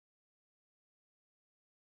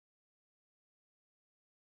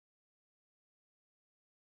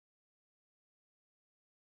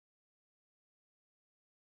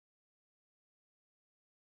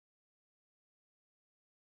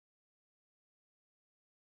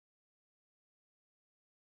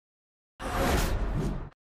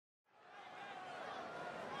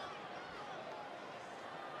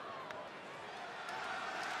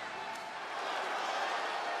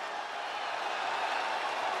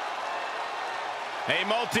A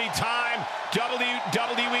multi-time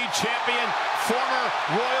WWE champion, former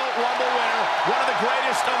Royal Rumble winner, one of the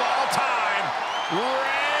greatest of all time,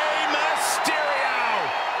 Rey Mysterio.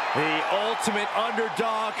 The ultimate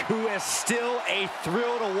underdog who is still a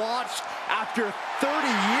thrill to watch after 30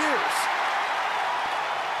 years.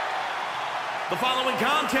 The following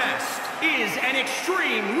contest is an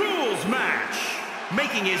Extreme Rules match.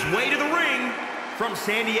 Making his way to the ring from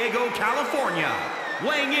San Diego, California,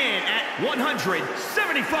 weighing in at 175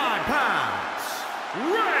 pounds,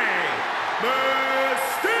 Rey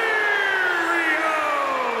Mysterio!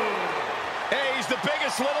 Hey, he's the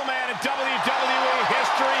biggest little man in WWE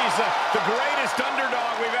history. He's the greatest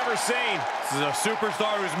underdog we've ever seen. This is a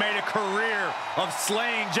superstar who's made a career of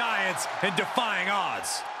slaying giants and defying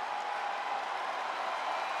odds.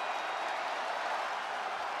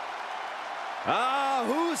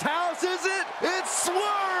 Whose house is it? It's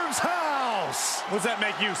Swerve's house! What does that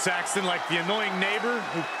make you, Saxton? Like the annoying neighbor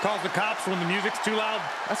who calls the cops when the music's too loud?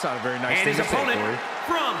 That's not a very nice and thing his to say, opponent Corey.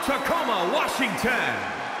 from Tacoma, Washington,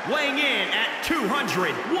 weighing in at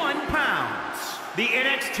 201 pounds, the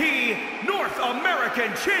NXT North American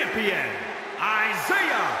Champion,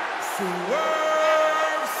 Isaia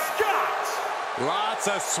Swerve Scott. Lots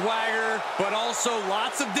of swagger, but also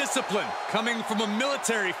lots of discipline. Coming from a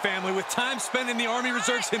military family with time spent in the Army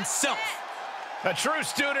Reserves himself. A true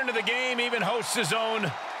student of the game, even hosts his own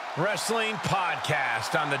wrestling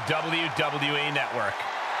podcast on the WWE Network.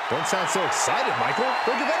 Don't sound so excited, Michael.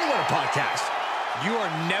 Don't give anyone a podcast. You are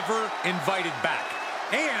never invited back.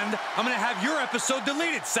 And I'm going to have your episode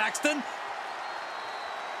deleted, Saxton.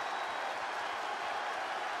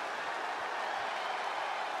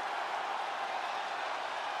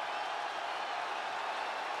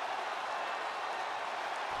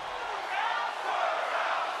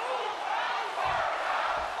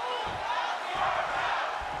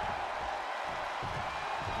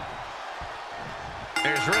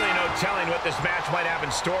 There's really no telling what this match might have in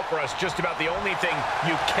store for us. Just about the only thing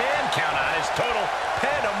you can count on is total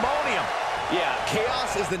pandemonium. Yeah,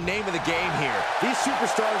 chaos is the name of the game here. These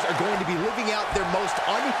superstars are going to be living out their most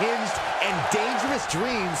unhinged and dangerous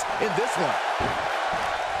dreams in this one.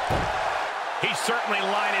 He's certainly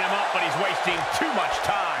lining him up, but he's wasting too much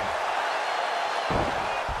time.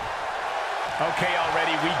 Okay,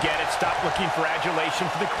 already, we get it. Stop looking for adulation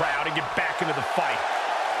for the crowd and get back into the fight.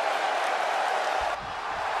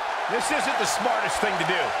 This isn't the smartest thing to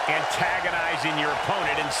do, antagonizing your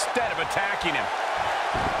opponent instead of attacking him.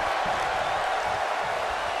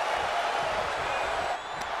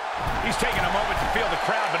 He's taking a moment to feel the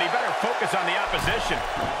crowd, but he better focus on the opposition.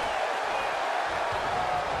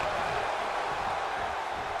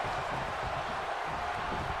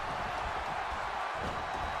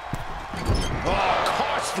 Oh,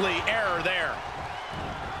 costly error there.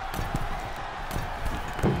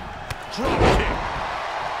 Drop kick.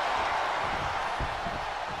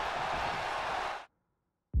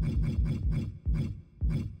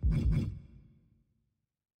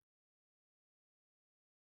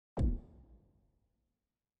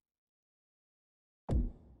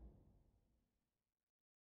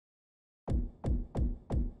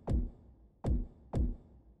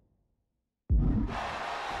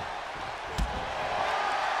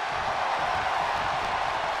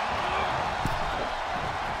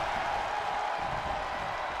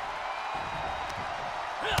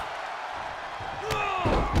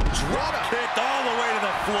 Drop kicked all the way to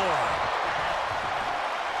the floor.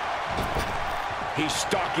 He's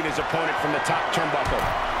stalking his opponent from the top turnbuckle.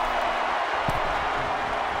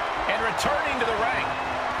 And returning to the ring.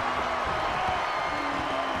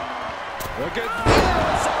 Look at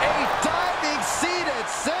this! A diving seated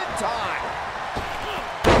senton!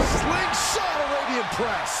 Slingshot Arabian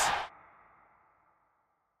press!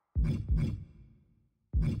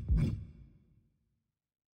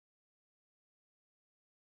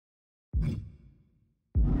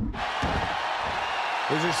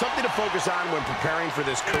 Is there something to focus on when preparing for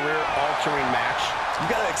this career-altering match?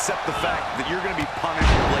 You got to accept the fact that you're going to be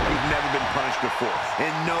punished like you've never been punished before,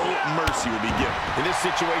 and no mercy will be given. In this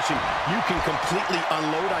situation, you can completely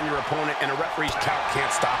unload on your opponent, and a referee's tout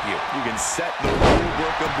can't stop you. You can set the rule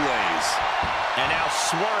book ablaze. And now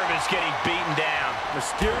Swerve is getting beaten down.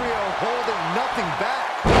 Mysterio holding nothing back.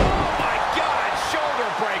 Oh, my God!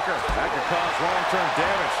 Shoulder breaker. That could cause long-term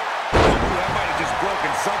damage. Ooh, that might have just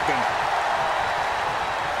broken something.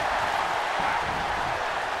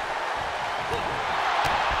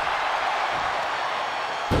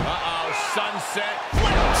 Sunset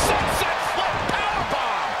flip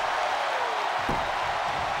powerbomb.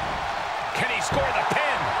 Can he score the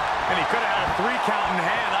pin? And he could have had a 3 count in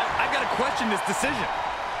hand. I got to question this decision.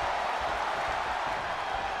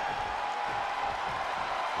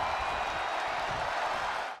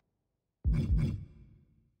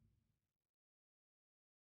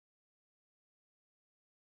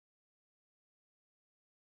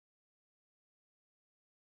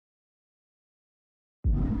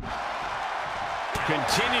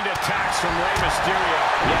 Continued attacks from Rey Mysterio.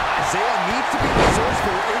 Yeah, Isaiah needs to be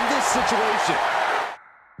resourceful in this situation.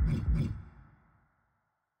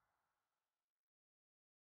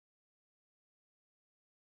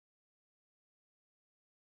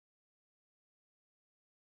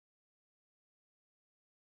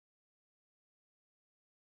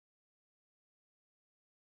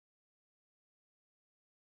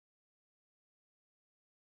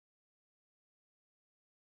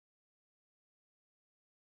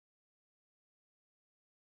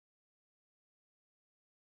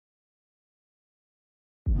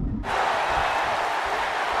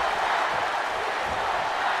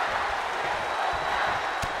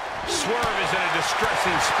 Swerve is in a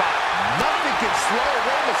distressing spot. Nothing can slow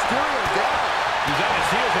Rey Mysterio down. He's on his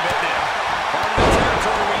heels a bit now. Part of the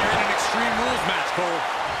territory when you're in an Extreme Rules match, Cole.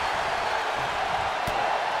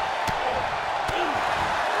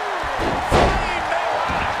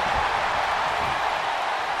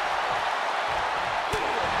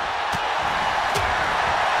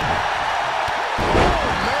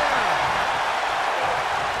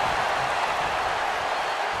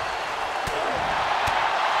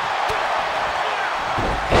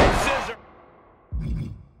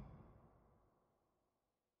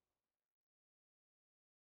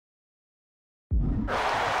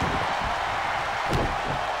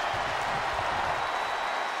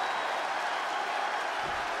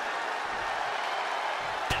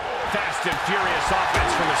 Fast and furious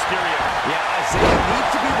offense from Mysterio. Yeah, Isaiah needs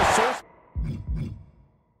to be the source.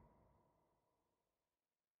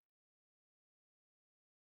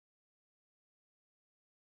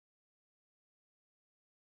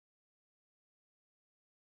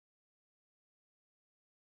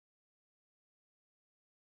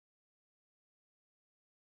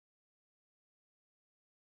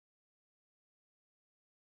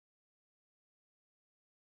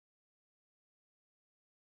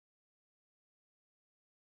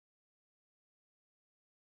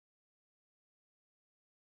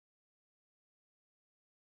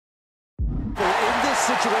 In this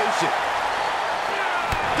situation.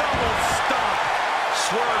 Double stomp.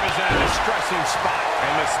 Swerve is in a distressing spot.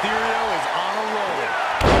 And Mysterio is on a roll.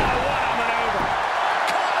 Oh, what a maneuver.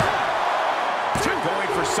 They're going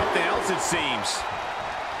for something else, it seems.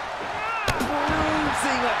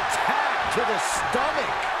 Bruising attack to the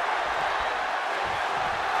stomach.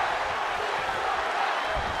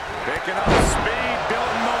 Picking up speed,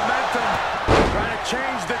 building momentum. Trying to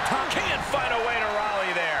change the time. Can't find a way to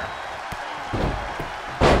rally there.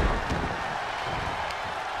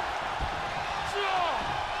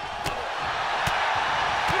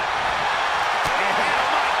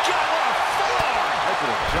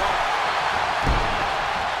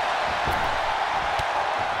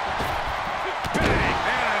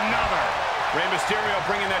 Rey Mysterio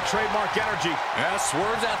bringing that trademark energy. Yeah,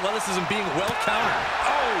 Swerve's athleticism being well countered.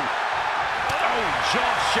 Oh,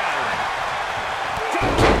 jaw-shattering.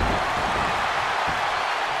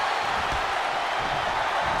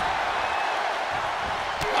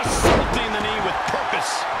 Assaulting the knee with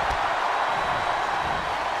purpose.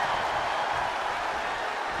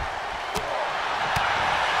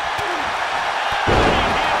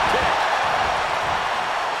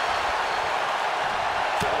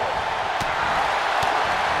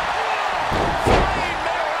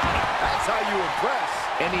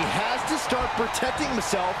 And he has to start protecting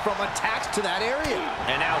himself from attacks to that area.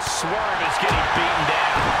 And now Swerve is getting beaten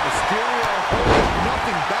down. Mysterio holding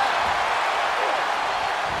nothing back.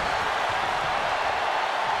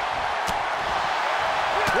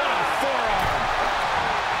 What a forearm.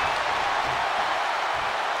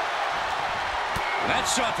 That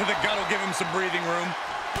shot to the gut will give him some breathing room.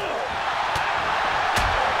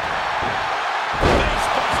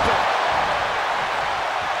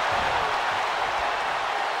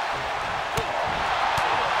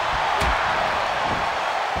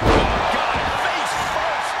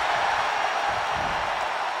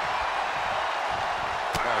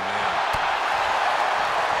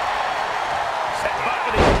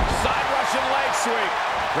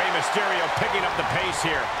 Rey Mysterio picking up the pace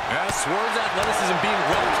here. Yeah, Swerve's athleticism being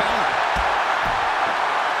well countered.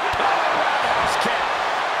 Roundhouse kick.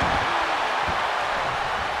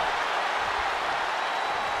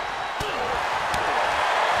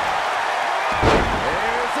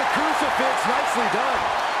 There's a crucifix. Nicely done.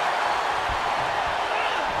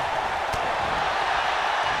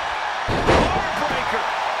 Heartbreaker.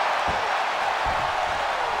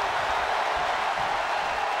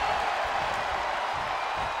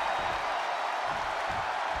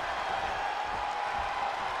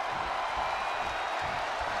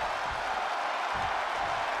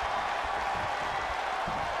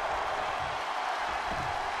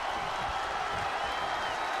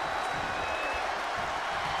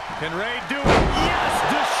 Can Rey do it? Yes!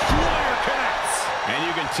 Destroyer connects! And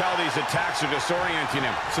you can tell these attacks are disorienting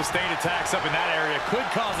him. Sustained attacks up in that area could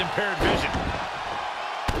cause impaired vision.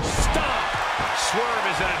 Stop! Swerve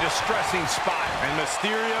is in a distressing spot. And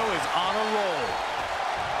Mysterio is on a roll.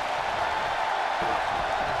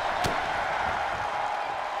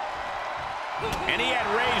 And he had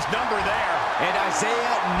Rey's number there. And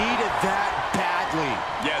Isaiah needed that badly.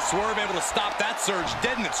 Yeah, Swerve able to stop that surge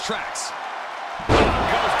dead in its tracks.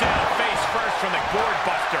 Goes down face first from the gourd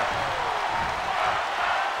buster.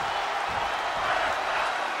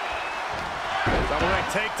 Double leg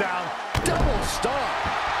takedown. Double stomp.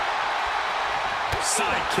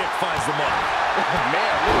 Side kick finds the mark. Oh,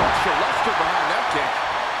 man, a little extra luster behind that kick.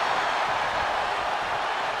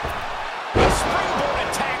 The springboard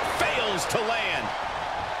attack fails to land.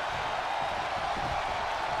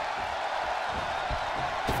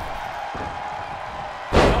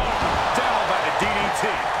 Down by the DDT.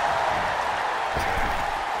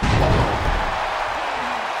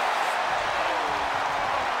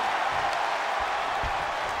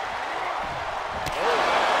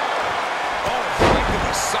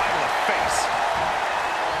 Side of the face.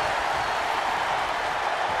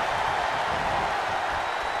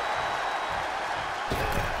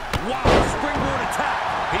 Wow, springboard attack.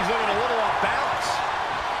 He's looking a little off balance.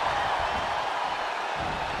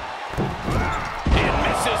 And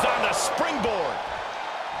misses on the springboard.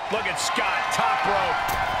 Look at Scott, top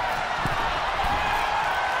rope.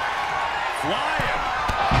 Flying.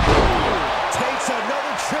 Takes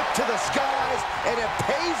another trip to the skies, and it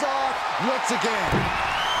pays off once again.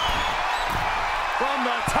 From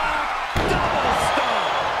the top, double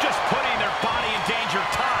stomp. Just putting their body in danger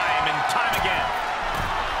time and time again.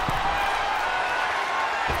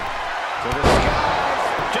 To the skies.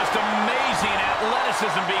 Just amazing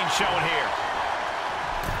athleticism being shown here.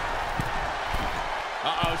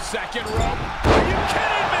 Uh-oh, second rope. Are you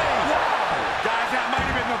kidding me? Wow. Guys, that might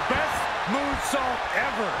have been the best moonsault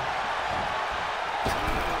ever.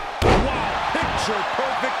 Wow, picture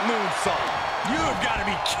perfect moonsault. You have got to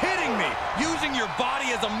be kidding me. Using your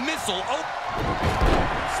body as a missile. Oh.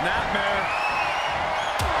 Snapmare.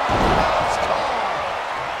 That's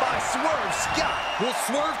called by Swerve Scott. Will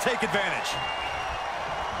Swerve take advantage?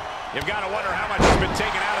 You've got to wonder how much has been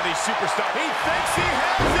taken out of these superstars. He thinks he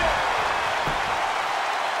has it.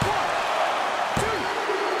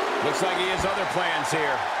 1, 2. Looks like he has other plans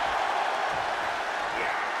here.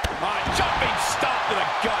 Jumping stop to the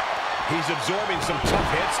gut. He's absorbing some tough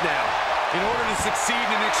hits now. In order to succeed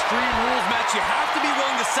in an Extreme Rules match, you have to be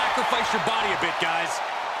willing to sacrifice your body a bit, guys.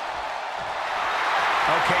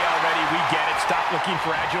 Okay, already, we get it. Stop looking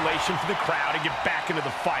for adulation from the crowd and get back into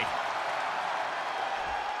the fight.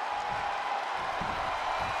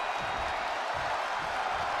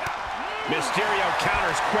 Mysterio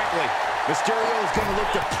counters quickly. Mysterio is going to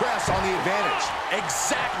look to press on the advantage.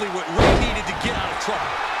 Exactly what Rey needed to get out of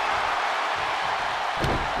trouble.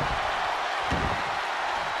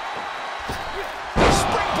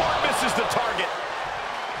 Springboard misses the target.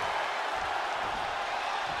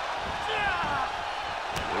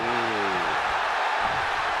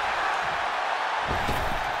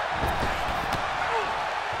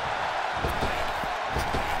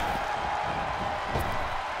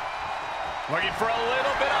 Looking for a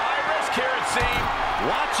little bit of high risk here, it seems.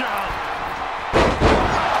 Watch out.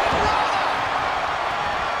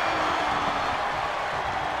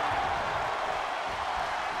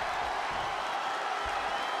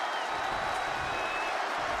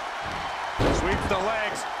 Sweeps the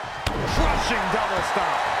legs. Crushing double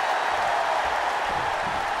stomp.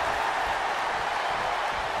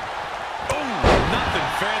 Oh, nothing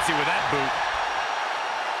fancy with that boot.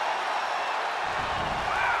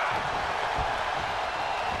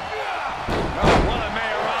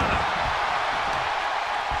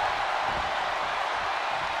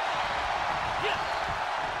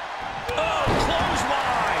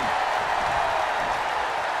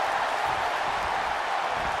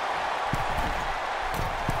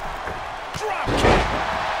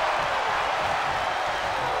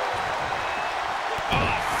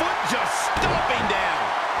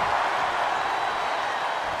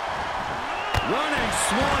 Running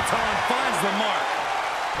swanton finds the mark.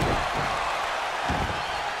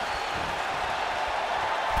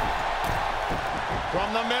 From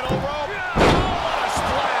the middle rope. Oh, what a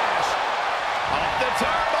splash. Off the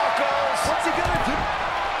turnbuckles. What's he gonna do?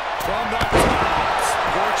 From the top.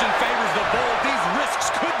 Fortune favors the bold. These risks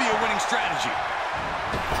could be a winning strategy.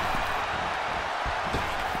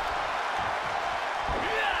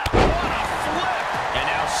 What a flip. And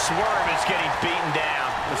now Swerve is getting beaten down.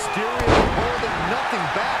 Mysterio holding nothing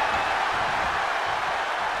back.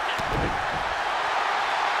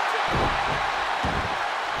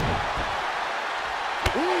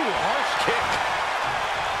 Ooh, harsh kick.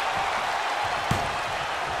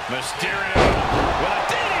 Mysterio with a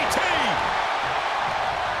DDT.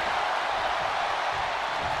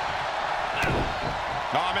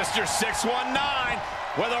 Oh, Mr. 619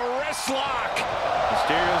 with a wrist lock.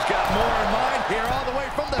 Mysterio's got more in mind here, all the way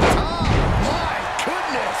from the top. My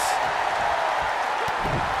goodness.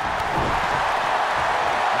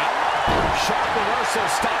 Sharp reversal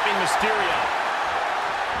stopping Mysterio.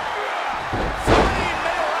 Flying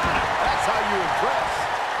Mayorana. That's how you impress.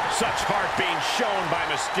 Such heart being shown by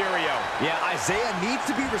Mysterio. Yeah, Isaiah needs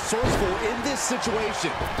to be resourceful in this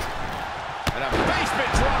situation. And a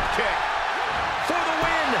basement drop kick for the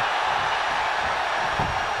win.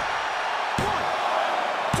 1,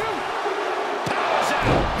 2, powers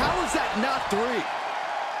out. How is that not 3?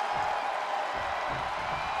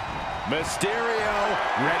 Mysterio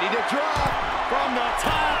ready to drop from the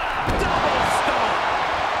top. Double stomp.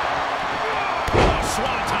 Oh,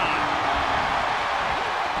 swanton.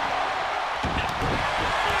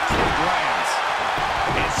 Kick lands.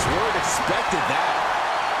 And Swerve expected that.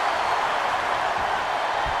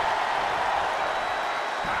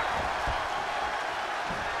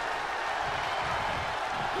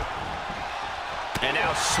 And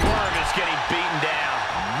now Swerve is getting beaten down.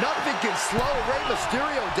 Nothing can slow Rey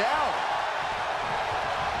Mysterio down.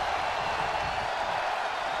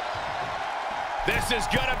 This is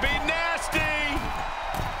gonna be nasty.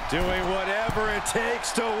 Doing whatever it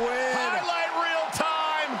takes to win. Highlight reel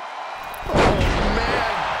time. Oh,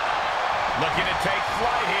 man. Looking to take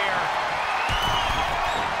flight here.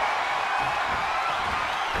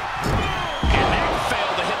 And they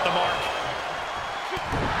failed to hit the mark.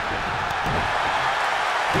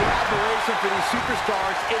 The admiration for these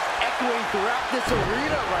superstars is echoing throughout this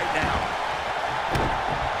arena right now.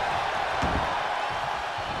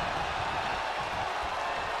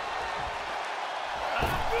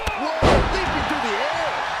 Whoa, leaping through the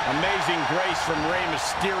air. Amazing grace from Rey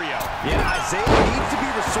Mysterio. Yeah, Isaiah needs to be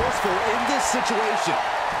resourceful in this situation.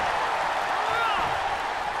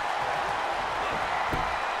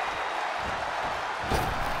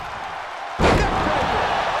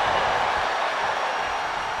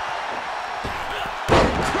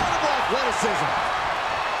 Incredible athleticism.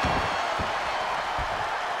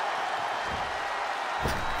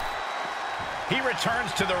 He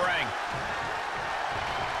returns to the ring.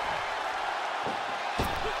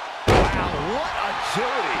 Wow, what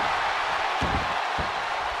agility.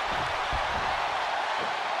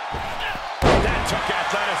 That took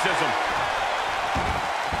athleticism.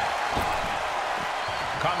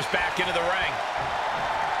 Comes back into the ring.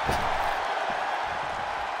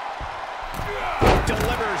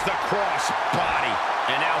 Delivers the cross body.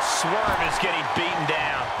 And now Swerve is getting beaten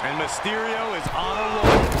down. And Mysterio is on a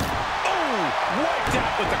roll. Oh, wiped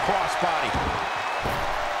out with the cross body.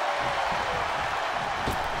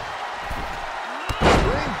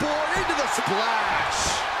 Springboard into the splash.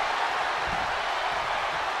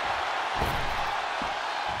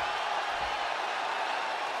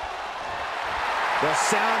 The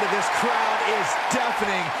sound of this crowd is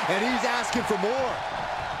deafening, and he's asking for more.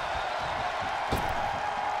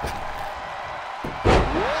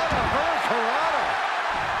 What a hurricanrana.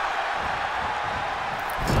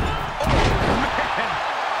 Oh, man.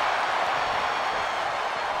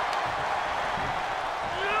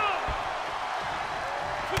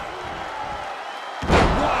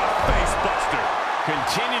 What a face buster.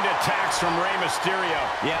 Continued attacks from Rey Mysterio.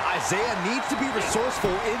 Yeah, Isaiah needs to be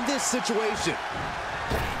resourceful in this situation.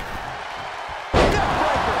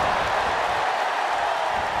 Neckbreaker.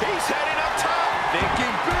 He's heading up top.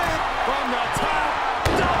 Thinking big from the top.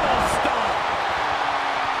 Double stomp.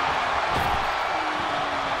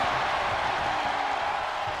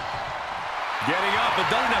 Getting up, but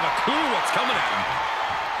doesn't have a clue what's coming at him.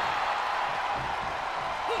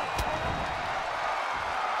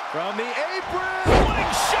 From the apron.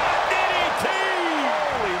 Slingshot DDT.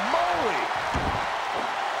 Holy moly.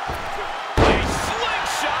 A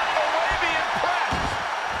slingshot Arabian press.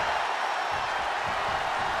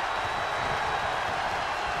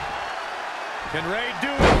 Can Rey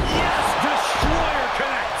do it? Yes! Destroyer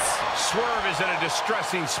connects. Swerve is in a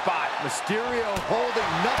distressing spot. Mysterio holding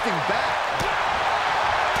nothing back.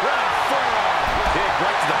 Right forearm. Kick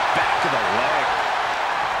right to the back of the leg.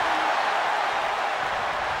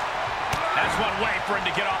 That's one way for him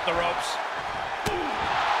to get off the ropes.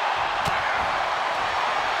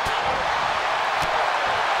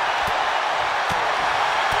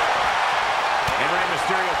 And Rey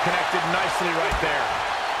Mysterio connected nicely right there.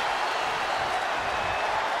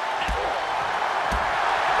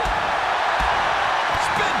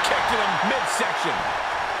 Spin kick to the midsection.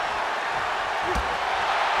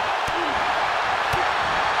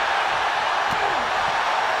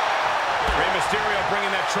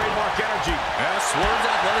 trademark energy. Yeah, Swerve's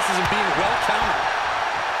athleticism being well countered.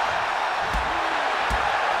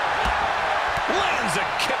 Lands a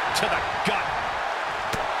kick to the gut.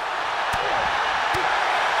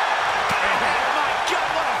 And my God,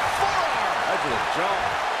 what a forearm! That's a jump.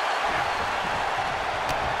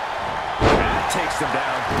 That takes them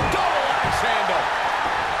down. Double axe handle.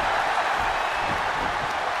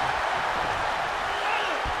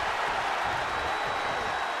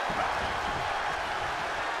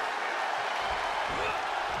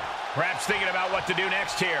 Perhaps thinking about what to do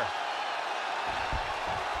next here.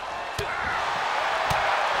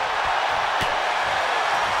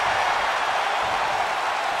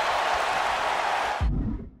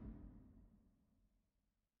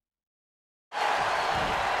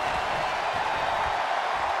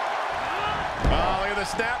 Oh, look at the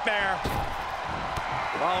snap there.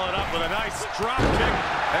 Followed up with a nice drop kick.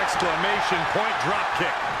 Exclamation point drop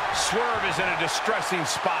kick. Swerve is in a distressing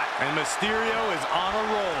spot. And Mysterio is on a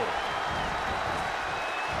roll.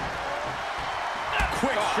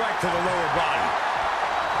 Quick strike to the lower body.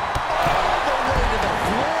 All the way to the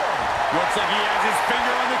floor. Looks like he has his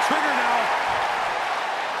finger on the trigger now.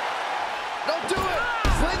 Don't do it.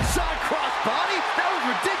 Slingshot cross body. That was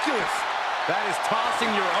ridiculous. That is tossing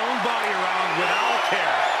your own body around without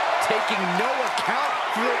care. Taking no account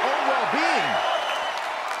for your own well-being.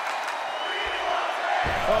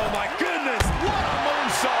 Oh my goodness, what a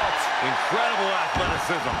moonsault! Incredible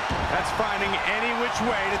athleticism. That's finding any which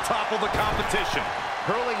way to topple the competition.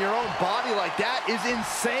 Hurling your own body like that is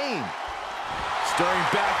insane. Stirring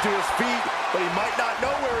back to his feet, but he might not know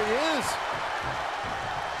where he is.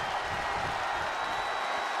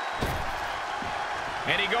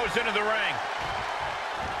 And he goes into the ring.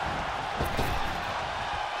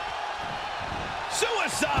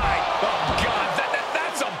 Suicide! Oh, God,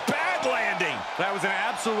 that's a bad landing. That was an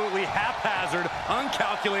absolutely haphazard,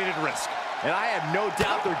 uncalculated risk. And I have no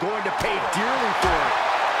doubt they're going to pay dearly for it.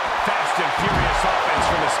 Fast and furious offense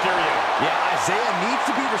from Mysterio. Yeah, Isaiah needs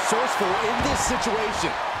to be resourceful in this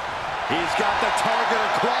situation. He's got the target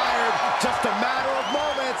acquired, just a matter of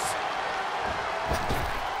moments.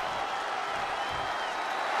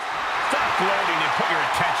 Stop gloating and put your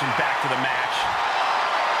attention back to the match.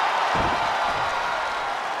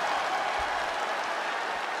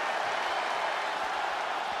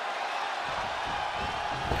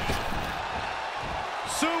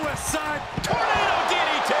 Suicide Tornado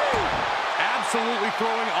DDT! absolutely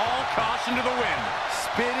throwing all caution to the wind.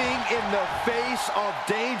 Spitting in the face of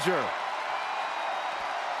danger.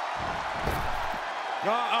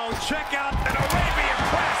 Uh-oh, check out an Arabian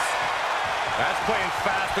press. That's playing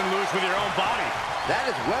fast and loose with your own body. That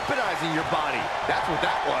is weaponizing your body. That's what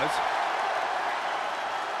that was.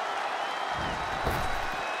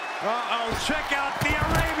 Uh-oh, check out the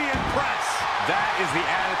Arabian press. That is the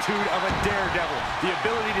attitude of a daredevil. The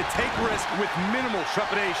ability to take risk with minimal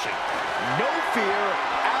trepidation. No fear,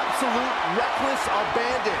 absolute reckless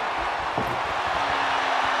abandon.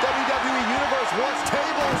 WWE Universe wants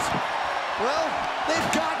tables. Well,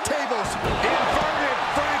 they've got tables. Inverted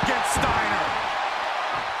Frankensteiner.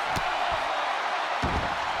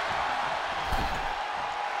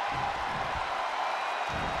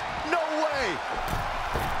 No way.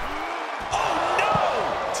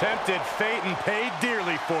 Tempted fate and paid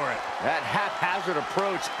dearly for it. That haphazard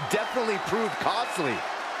approach definitely proved costly.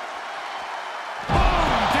 Boom!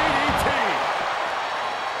 DDT!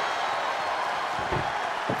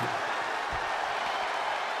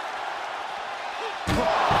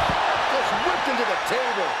 Just whipped into the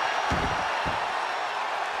table.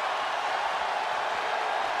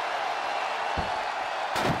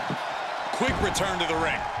 Quick return to the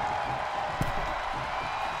ring.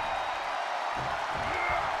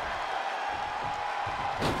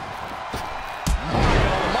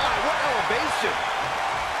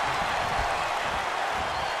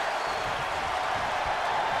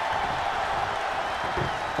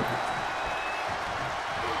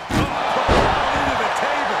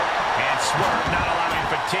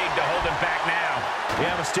 To hold him back now.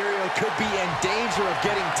 Yeah, Mysterio could be in danger of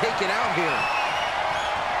getting taken out here.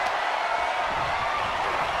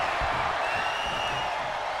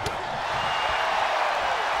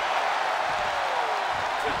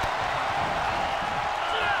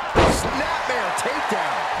 Snapmare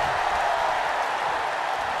takedown.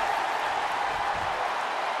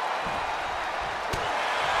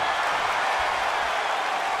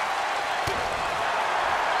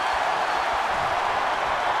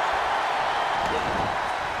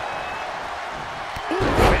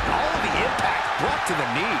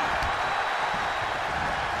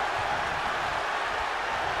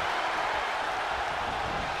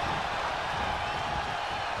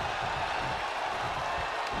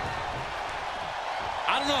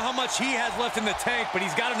 know how much he has left in the tank, but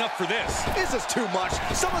he's got enough for this. This is too much.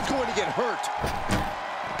 Someone's going to get hurt.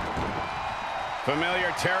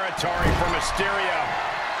 Familiar territory for Mysterio.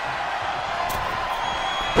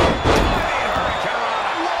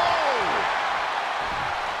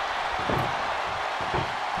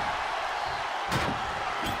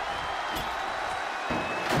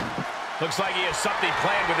 Looks like he has something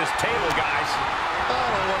planned with his table, guys. I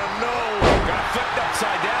don't want to know. Got flipped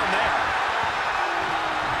upside down there.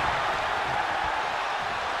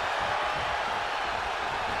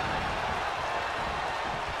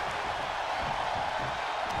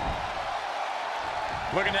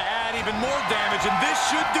 Looking to add even more damage, and this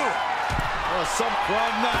should do it. Oh, some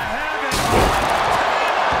from the heavens.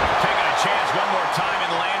 Taking a chance one more time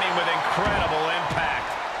and landing with incredible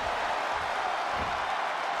impact.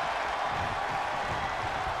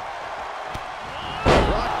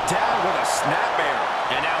 Snapmare.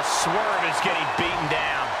 And now Swerve is getting beaten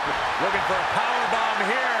down. Looking for a powerbomb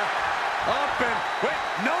here. Up and, wait,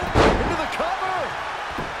 no, into the cover.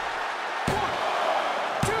 1,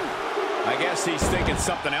 2. I guess he's thinking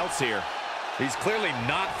something else here. He's clearly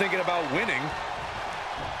not thinking about winning.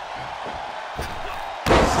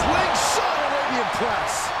 Slingshot Arabian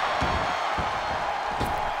press.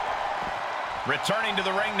 Returning to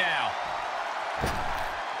the ring now.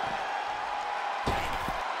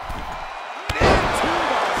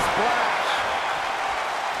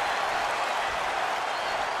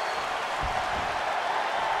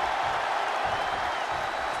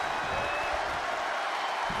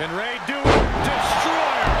 Can Ray do it?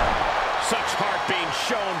 Destroyer! Such heart being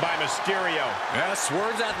shown by Mysterio. Yeah,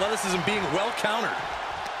 Swerve's athleticism being well countered.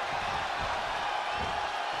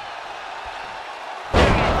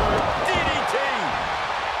 DDT!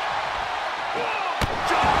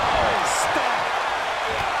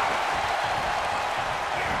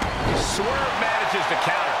 Swerve manages to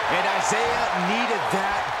counter. And Isaiah needed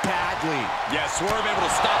that badly. Yeah, Swerve able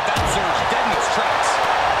to stop that surge dead in its tracks.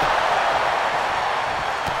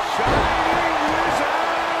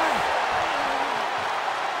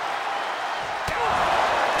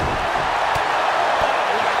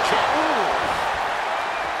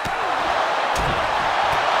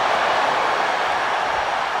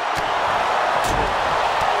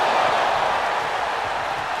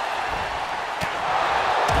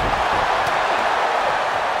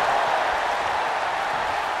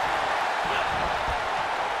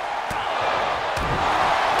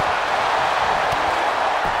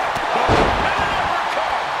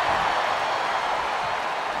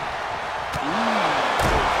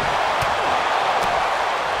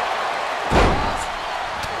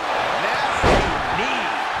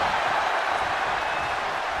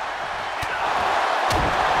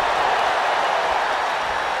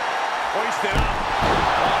 Hoisted up.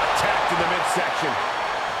 Attacked in the midsection.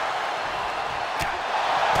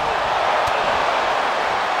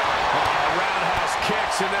 Roundhouse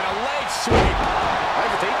kicks and then a leg sweep.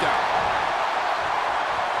 Nice takedown.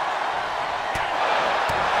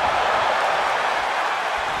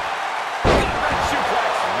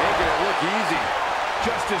 Suplex. Making it look easy.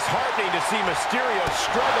 Just disheartening to see Mysterio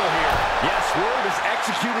struggle here. Yes, Swerve is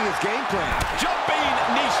executing his game plan. Jumping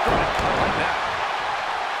knee strike. I like that.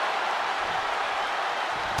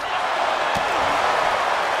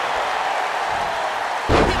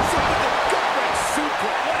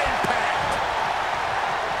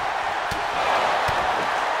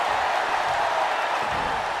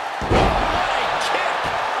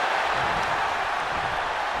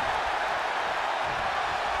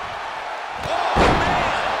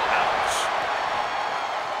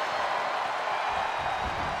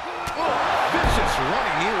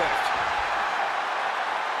 Running knee lift.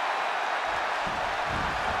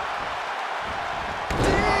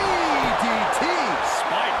 DDT.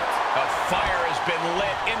 Spiked. A fire has been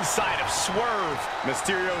lit inside of Swerve.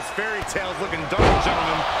 Mysterio's fairy tale's looking dark,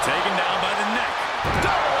 gentlemen. Taken down by the neck.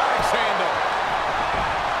 Double axe handle.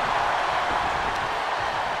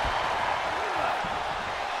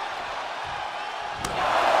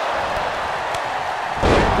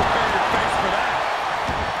 Prepare your face for that.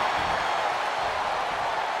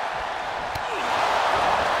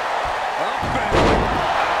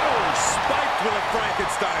 With a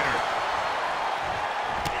Frankensteiner.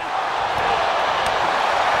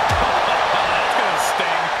 That's gonna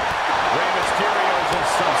sting. Rey Mysterio's in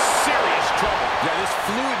some serious trouble. Yeah, this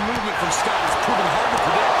fluid movement from Scott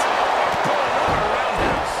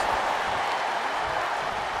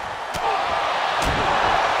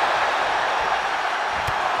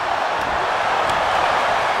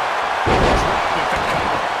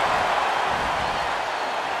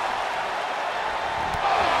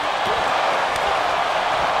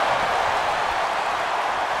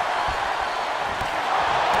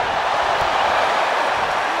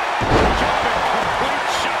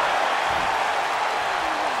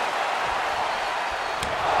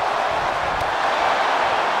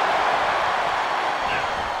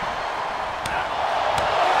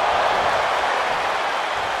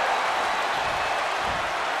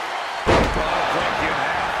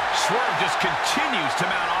continues to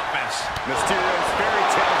mount offense. Mysterio's fairy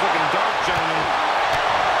tale looking dark, gentlemen.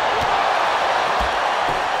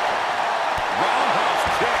 Roundhouse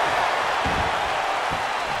kick.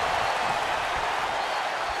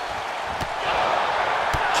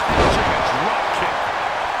 Catching a drop kick.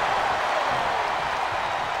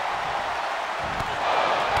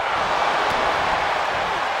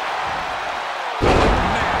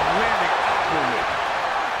 Man, landing awkwardly.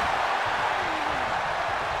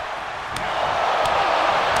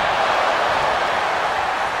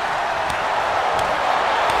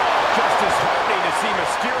 Just disheartening to see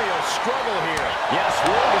Mysterio struggle here. Yes,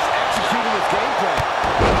 Ward is executing his game plan.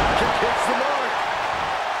 Kick hits the mark.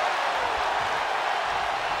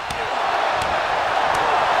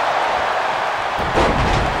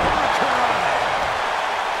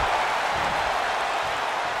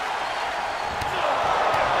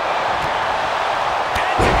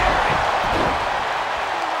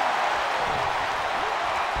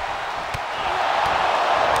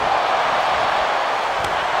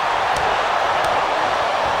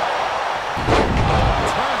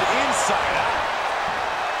 Turned inside out.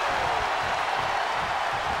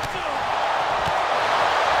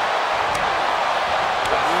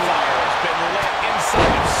 Fire has been lit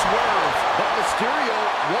inside of Swerve. But Mysterio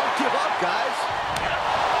won't give up, guys.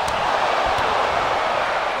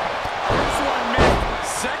 First one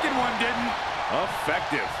missed, second one didn't.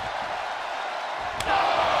 Effective.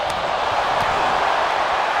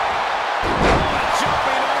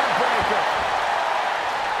 Jumping arm breaker.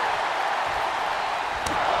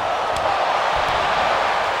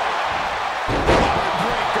 Arm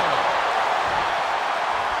breaker.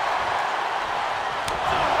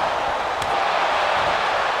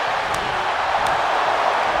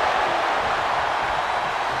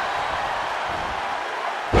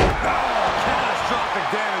 Catastrophic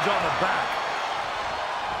damage on the back.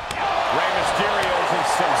 Rey Mysterio's in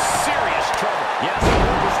some serious trouble. Yes,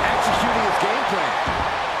 Ward is executing his game plan.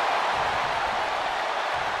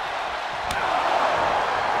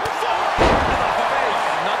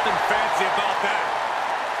 Nothing fancy about that.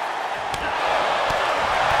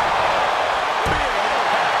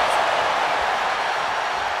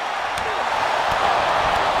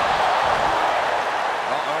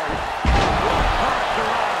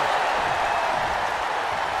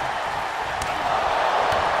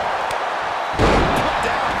 Put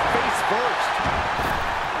down face first.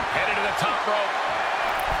 Headed to the top rope.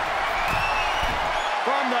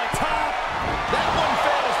 From the top. That one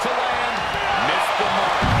fails to land. Missed the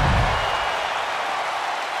mark.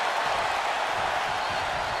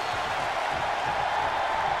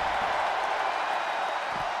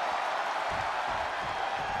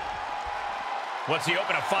 What's he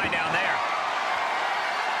open to find down there?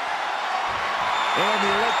 And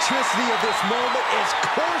the electricity of this moment is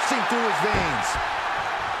coursing through his veins.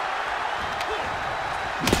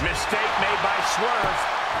 Mistake made by Swerve.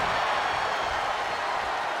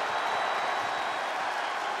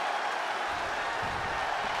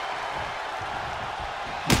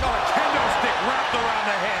 Oh, a kendo stick wrapped around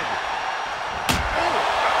the head.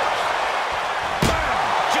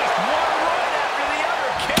 Just one run after the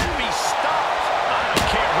other can be stopped. I don't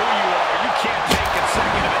care who you are. You can't take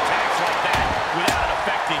consecutive attacks like that without it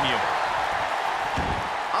affecting you.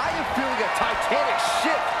 I am feeling a titanic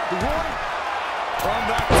shift. Ward From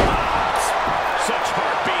the top. Such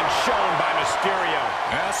heart being shown by Mysterio.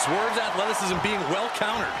 Yeah, Swerve's athleticism being well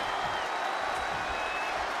countered.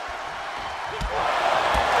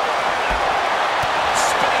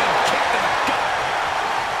 Spinning kick to the gut.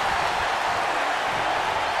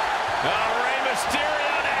 Rey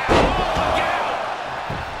Mysterio now. Oh, look out.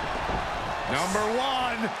 Number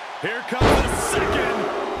one. Here comes the second.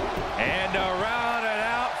 And around and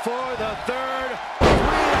out for the third.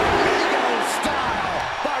 Amigo style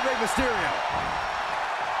by Rey Mysterio.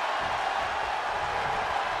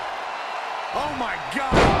 Oh, my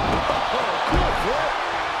God. Oh, good work.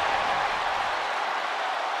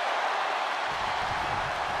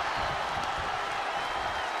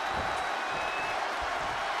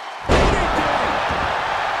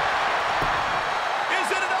 Is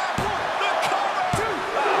it enough? The cover.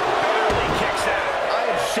 Barely kicks out. I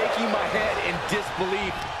am shaking my head in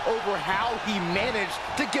disbelief over how he managed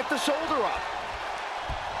to get the shoulder up.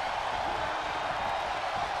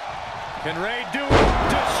 Can Rey do it?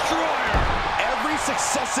 Destroyer. Every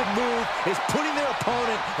successive move is putting their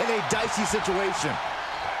opponent in a dicey situation.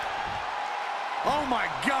 Oh, my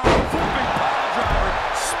God. Flipping pile driver.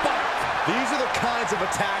 Spiked. These are the kinds of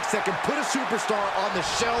attacks that can put a superstar on the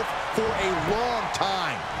shelf for a long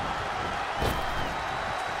time.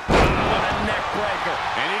 What a neck breaker.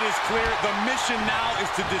 breaker. And it is clear the mission now is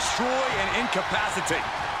to destroy and incapacitate.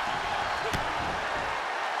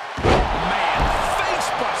 Man, face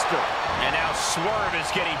buster. And now Swerve is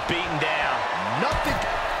getting beaten down. Nothing.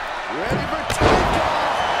 Ready for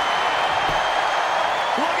takeoff.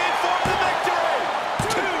 Looking for the victory.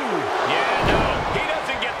 2. Yeah, no, he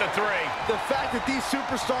doesn't get the 3. The fact that these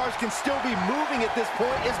superstars can still be moving at this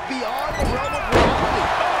point is beyond the realm of reality.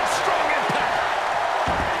 Oh, strong impact.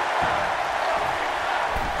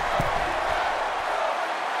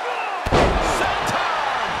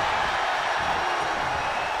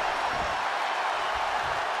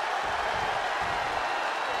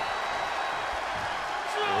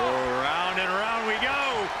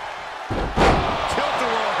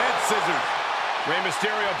 Rey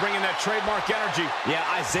Mysterio bringing that trademark energy. Yeah,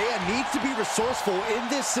 Isaiah needs to be resourceful in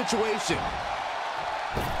this situation.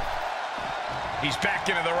 He's back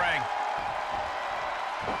into the ring.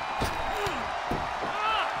 Ooh,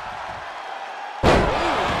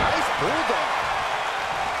 nice bulldog.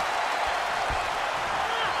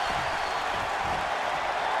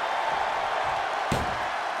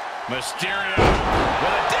 Mysterio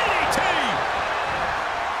with a DDT.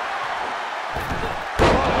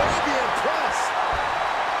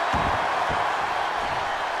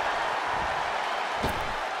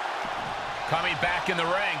 Coming back in the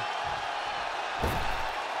ring.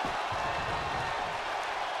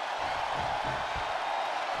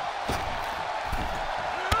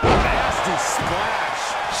 Nasty splash.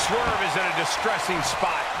 Swerve is in a distressing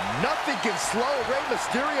spot. Nothing can slow Rey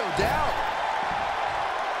Mysterio down.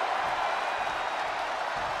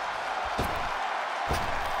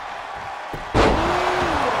 Ooh,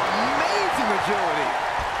 amazing agility.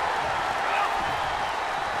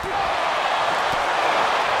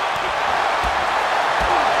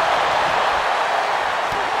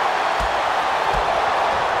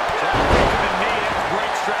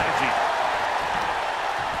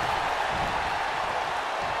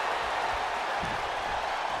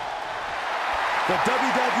 The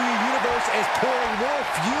WWE Universe is pouring more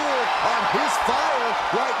fuel on his fire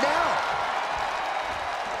right now.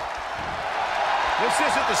 This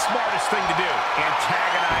isn't the smartest thing to do,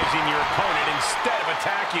 antagonizing your opponent instead of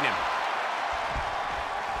attacking him.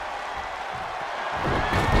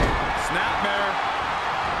 Snapmare.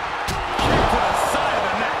 Kick to the side of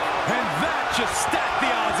the neck. And that just stacked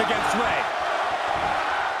the odds against Rey.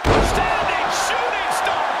 Standing shooting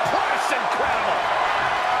star press, incredible.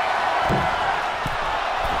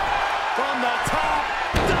 From the top,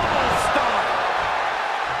 double stomp.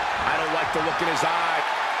 I don't like the look in his eye.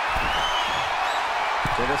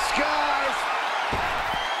 To the skies.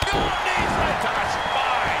 Knees right to the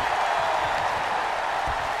spine.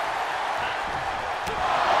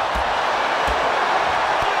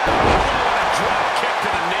 A drop kick to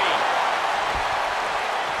the knee.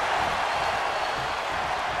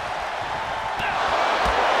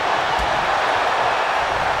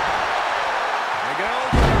 There we go.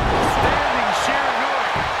 Standing Shiranui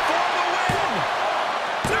for the win.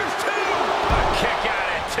 There's 2. A kick out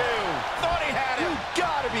at 2. Thought he had him. You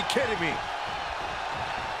gotta be kidding me.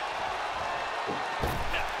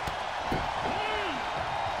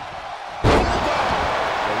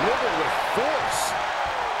 Delivered with force.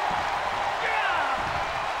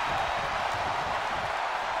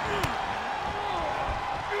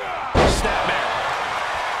 Snapmare.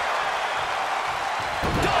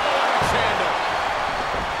 Double axe handle.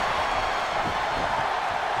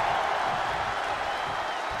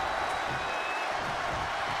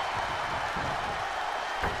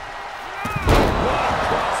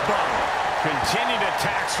 Continued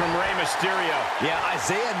attacks from Rey Mysterio. Yeah,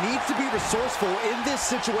 Isaiah needs to be resourceful in this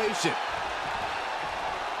situation.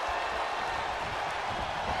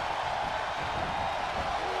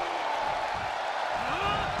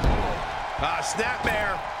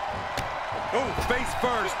 Snapmare. Oh, face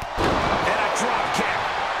first. And a drop kick.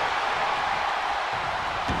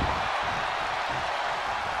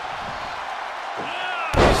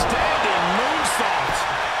 Standing moonsault.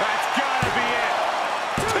 That's gotta be it.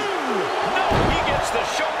 2. No, he gets the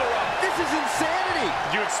shoulder up. This is insanity.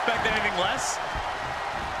 Did you expect anything less?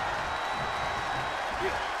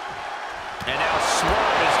 And now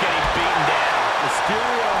Swerve is getting beaten down.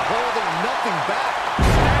 Mysterio holding nothing back.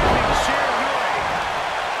 Standing Shiranui.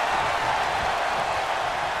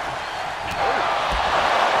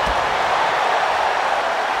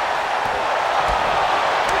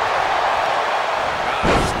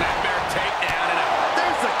 Snapmare takedown and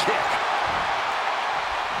There's the kick.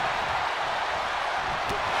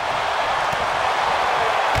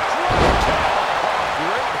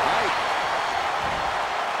 Great height.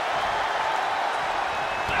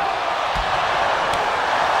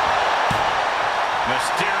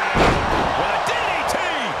 Mysterio with a DDT.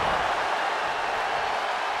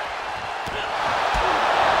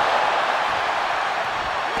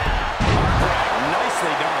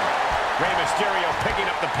 Nicely done. Rey Mysterio picking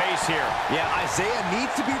up the pace here. Yeah, Isaiah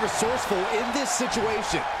needs to be resourceful in this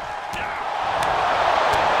situation.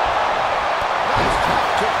 Nice top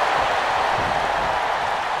kick.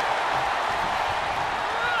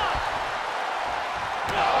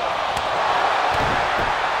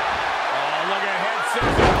 Oh, look at head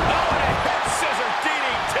scissor. Oh, and a head scissor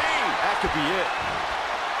DDT. That could be it.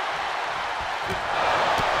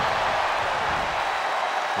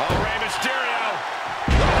 Oh, Rey Mysterio.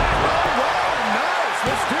 Nice.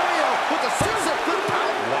 Mysterio with the sunset flip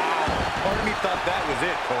out. Wow. Part of me thought that was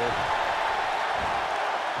it, Cole.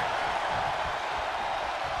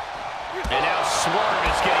 And now Swerve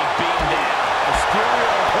is getting beaten down.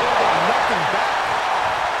 Mysterio holding nothing back.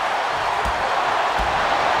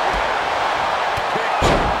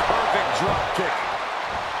 Perfect drop kick.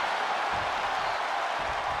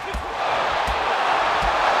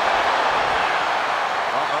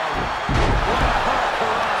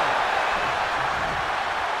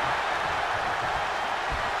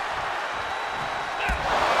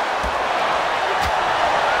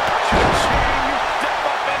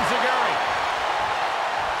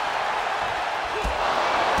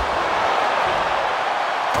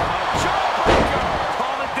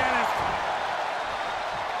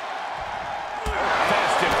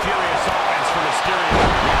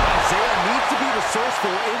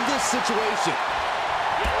 Resourceful in this situation.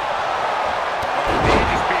 Man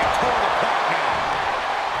is being torn apart now.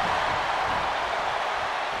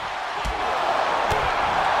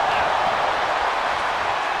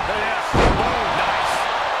 Yes. Oh, nice.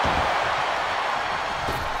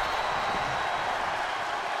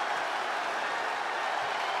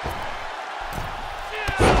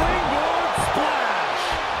 Springboard splash.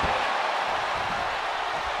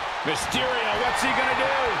 Mysterio, what's he gonna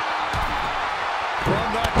do?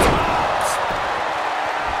 From the tops.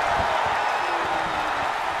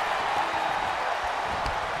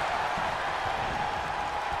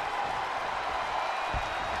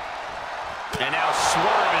 And now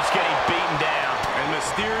Swerve is getting beaten down. And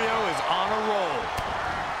Mysterio is on a roll.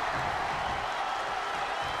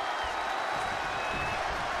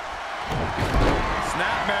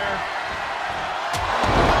 Snapmare.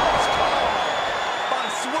 By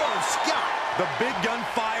Swerve Scott. The big gun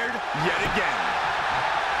fired yet again.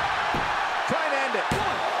 Try and end it. 1,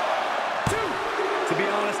 2. To be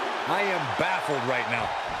honest, I am baffled right now.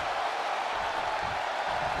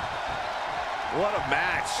 What a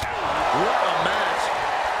match. What a match.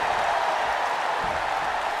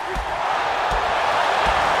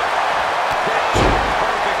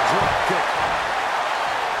 Perfect drop kick.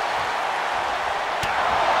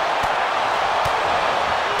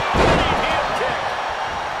 Heel kick.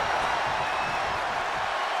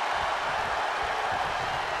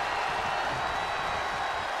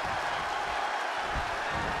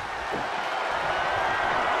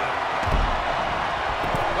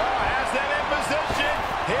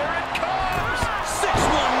 Here it comes. 619.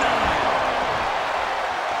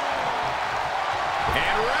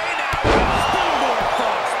 And right now, Springboard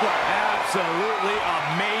frog splash. Absolutely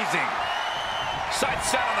amazing. sight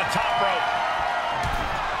set on the top rope.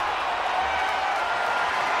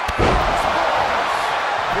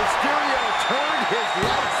 Mysterio turned his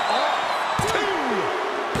lights off. 2,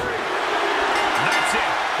 3. That's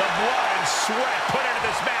it. The blood and sweat put into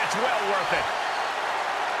this match. Well worth it.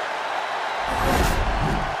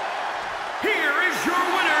 Here is your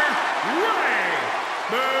winner, Rey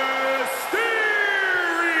Mysterio!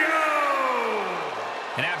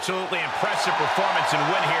 An absolutely impressive performance and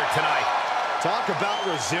win here tonight. Talk about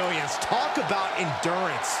resilience. Talk about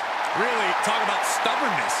endurance. Really, talk about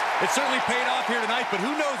stubbornness. It certainly paid off here tonight, but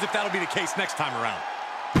who knows if that'll be the case next time around.